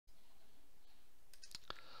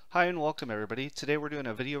Hi and welcome everybody. Today we're doing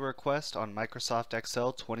a video request on Microsoft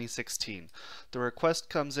Excel 2016. The request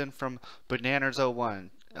comes in from Bananas01.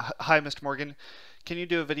 Hi Mr. Morgan, can you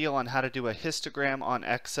do a video on how to do a histogram on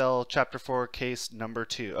Excel Chapter 4 case number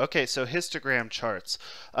 2? Okay, so histogram charts.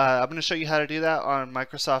 I'm going to show you how to do that on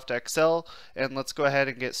Microsoft Excel, and let's go ahead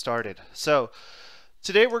and get started. So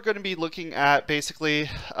today we're going to be looking at basically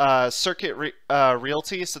circuit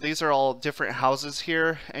realty. So these are all different houses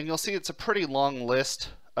here, and you'll see it's a pretty long list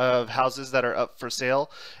of houses that are up for sale.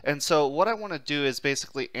 And so what I want to do is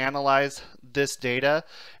basically analyze this data,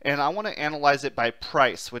 and I want to analyze it by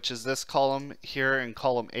price, which is this column here in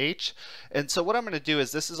column H. And so what I'm going to do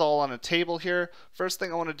is, this is all on a table here. First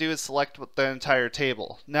thing I want to do is select the entire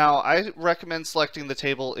table. Now I recommend selecting the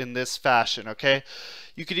table in this fashion, okay?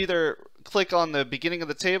 You could either click on the beginning of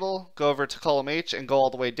the table, go over to column H and go all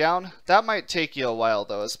the way down. That might take you a while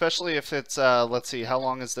though, especially if it's let's see, how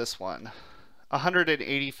long is this one?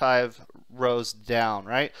 185 rows down,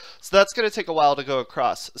 right? So that's going to take a while to go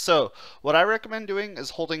across. So what I recommend doing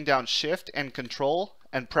is holding down Shift and Control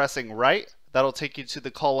and pressing right. That'll take you to the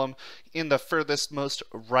column in the furthest most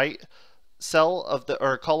right cell of the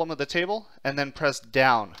column of the table, and then press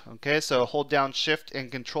down. Okay, so hold down Shift and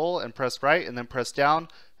Control and press right, and then press down,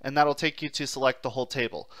 and that'll take you to select the whole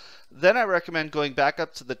table. Then I recommend going back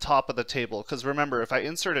up to the top of the table, because remember, if I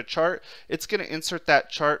insert a chart, it's going to insert that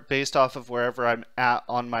chart based off of wherever I'm at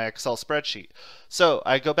on my Excel spreadsheet. So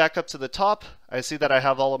I go back up to the top, I see that I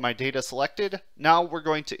have all of my data selected. Now we're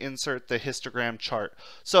going to insert the histogram chart.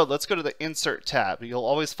 So let's go to the Insert tab. You'll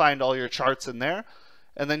always find all your charts in there,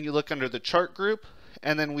 and then you look under the chart group,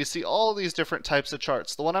 and then we see all these different types of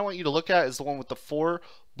charts. The one I want you to look at is the one with the 4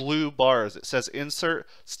 blue bars. It says Insert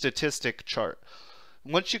Statistic Chart.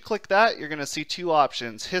 Once you click that, you're going to see two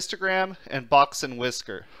options, histogram and box and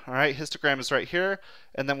whisker. All right, histogram is right here,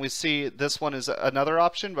 and then we see this one is another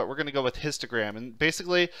option, but we're going to go with histogram. And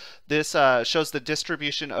basically, this shows the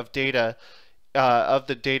distribution of data, of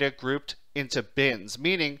the data grouped into bins,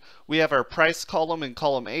 meaning we have our price column in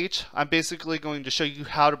column H. I'm basically going to show you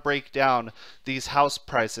how to break down these house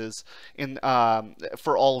prices in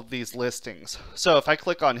for all of these listings. So if I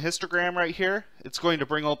click on histogram right here, it's going to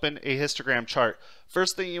bring open a histogram chart.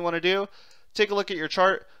 First thing you want to do, take a look at your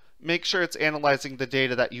chart, make sure it's analyzing the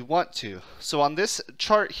data that you want to. So on this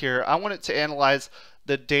chart here, I want it to analyze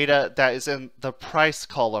the data that is in the price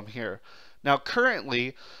column here. Now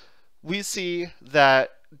currently we see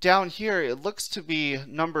that down here it looks to be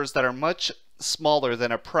numbers that are much smaller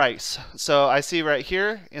than a price. So I see right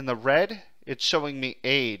here in the red, it's showing me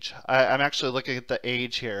age. I'm actually looking at the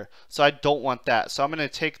age here, so I don't want that. So I'm going to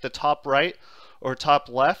take the top right or top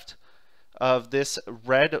left of this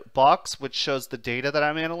red box, which shows the data that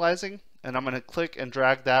I'm analyzing, and I'm going to click and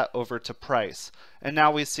drag that over to price. And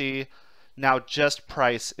now we see now just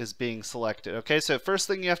price is being selected. Okay, so first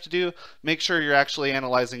thing you have to do, make sure you're actually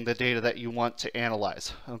analyzing the data that you want to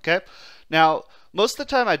analyze. Okay, now most of the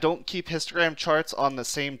time I don't keep histogram charts on the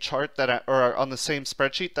same chart that or on the same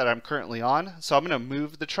spreadsheet that I'm currently on. So I'm going to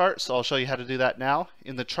move the chart, so I'll show you how to do that now.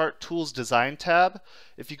 In the Chart Tools Design tab,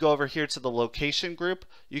 if you go over here to the location group,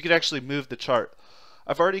 you can actually move the chart.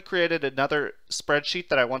 I've already created another spreadsheet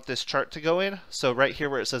that I want this chart to go in. So right here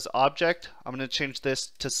where it says Object, I'm going to change this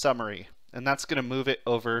to Summary. And that's going to move it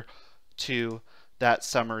over to that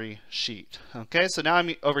summary sheet. Okay, so now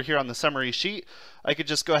I'm over here on the summary sheet. I could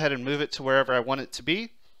just go ahead and move it to wherever I want it to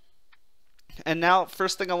be. And now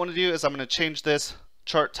first thing I want to do is I'm going to change this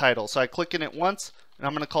chart title. So I click in it once, and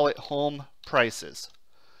I'm going to call it Home Prices.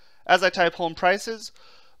 As I type Home Prices,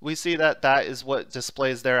 we see that that is what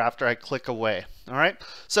displays there after I click away. All right,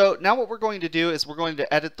 so now what we're going to do is we're going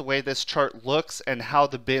to edit the way this chart looks and how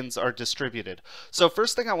the bins are distributed. So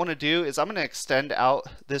first thing I want to do is I'm going to extend out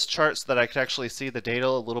this chart so that I can actually see the data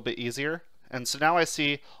a little bit easier. And so now I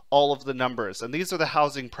see all of the numbers, and these are the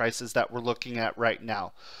housing prices that we're looking at right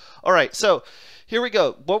now. All right, so here we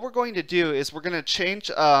go. What we're going to do is we're going to change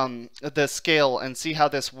the scale and see how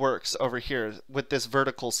this works over here with this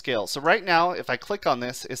vertical scale. So right now, if I click on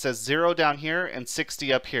this, it says 0 down here and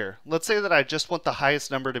 60 up here. Let's say that I just want the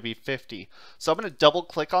highest number to be 50. So I'm going to double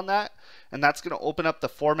click on that, and that's going to open up the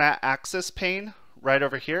Format Axis pane right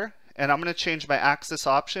over here. And I'm going to change my axis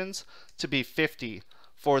options to be 50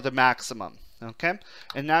 for the maximum. Okay,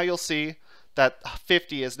 and now you'll see that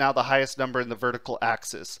 50 is now the highest number in the vertical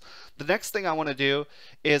axis. The next thing I want to do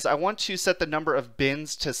is I want to set the number of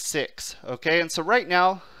bins to 6. Okay, and so right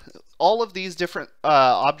now all of these different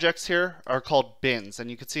objects here are called bins,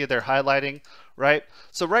 and you can see they're highlighting, right?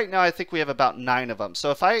 So right now I think we have about 9 of them.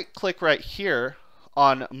 So if I click right here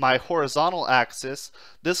on my horizontal axis,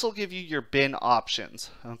 this will give you your bin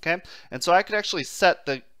options. Okay, and so I could actually set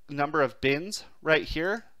the number of bins right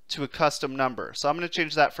here to a custom number. So I'm going to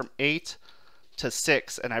change that from 8 to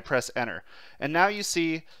 6 and I press enter. And now you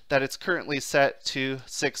see that it's currently set to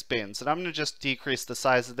 6 bins. And I'm going to just decrease the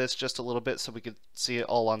size of this just a little bit so we can see it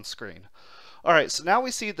all on screen. Alright, so now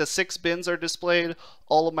we see the 6 bins are displayed,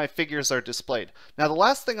 all of my figures are displayed. Now the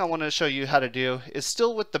last thing I want to show you how to do is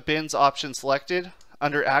still with the bins option selected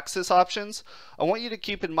under axis options. I want you to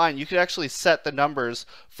keep in mind you could actually set the numbers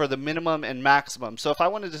for the minimum and maximum. So if I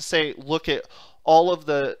wanted to say look at all of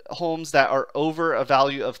the homes that are over a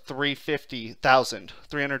value of 350,000,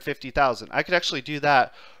 I could actually do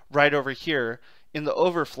that right over here in the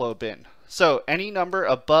overflow bin. So any number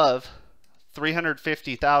above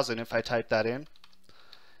 350,000, if I type that in,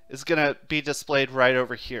 is going to be displayed right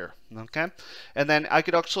over here. Okay, and then I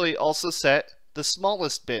could actually also set the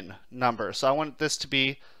smallest bin number. So I want this to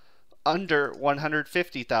be under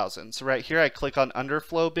 150,000. So right here I click on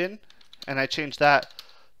underflow bin and I change that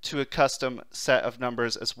to a custom set of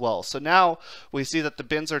numbers as well. So now we see that the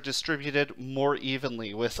bins are distributed more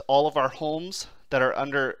evenly with all of our homes that are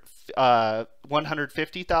under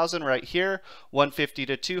 150,000 right here, 150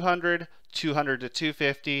 to 200, 200 to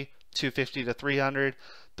 250, 250 to 300,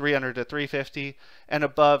 300 to 350, and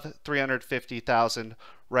above 350,000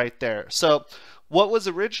 right there. So what was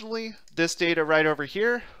originally this data right over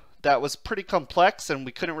here that was pretty complex and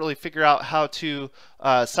we couldn't really figure out how to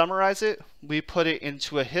summarize it, we put it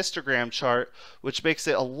into a histogram chart, which makes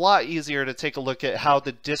it a lot easier to take a look at how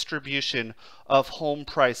the distribution of home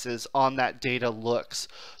prices on that data looks.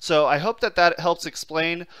 So I hope that that helps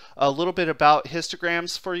explain a little bit about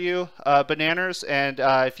histograms for you, Bananers. And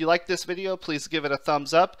if you like this video, please give it a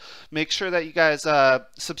thumbs up. Make sure that you guys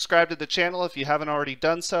subscribe to the channel if you haven't already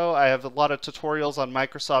done so. I have a lot of tutorials on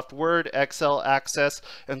Microsoft Word, Excel, Access,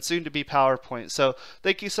 and soon to be PowerPoint. So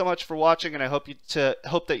thank you so much for watching, and I hope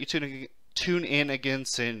that you tune in again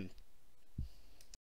soon.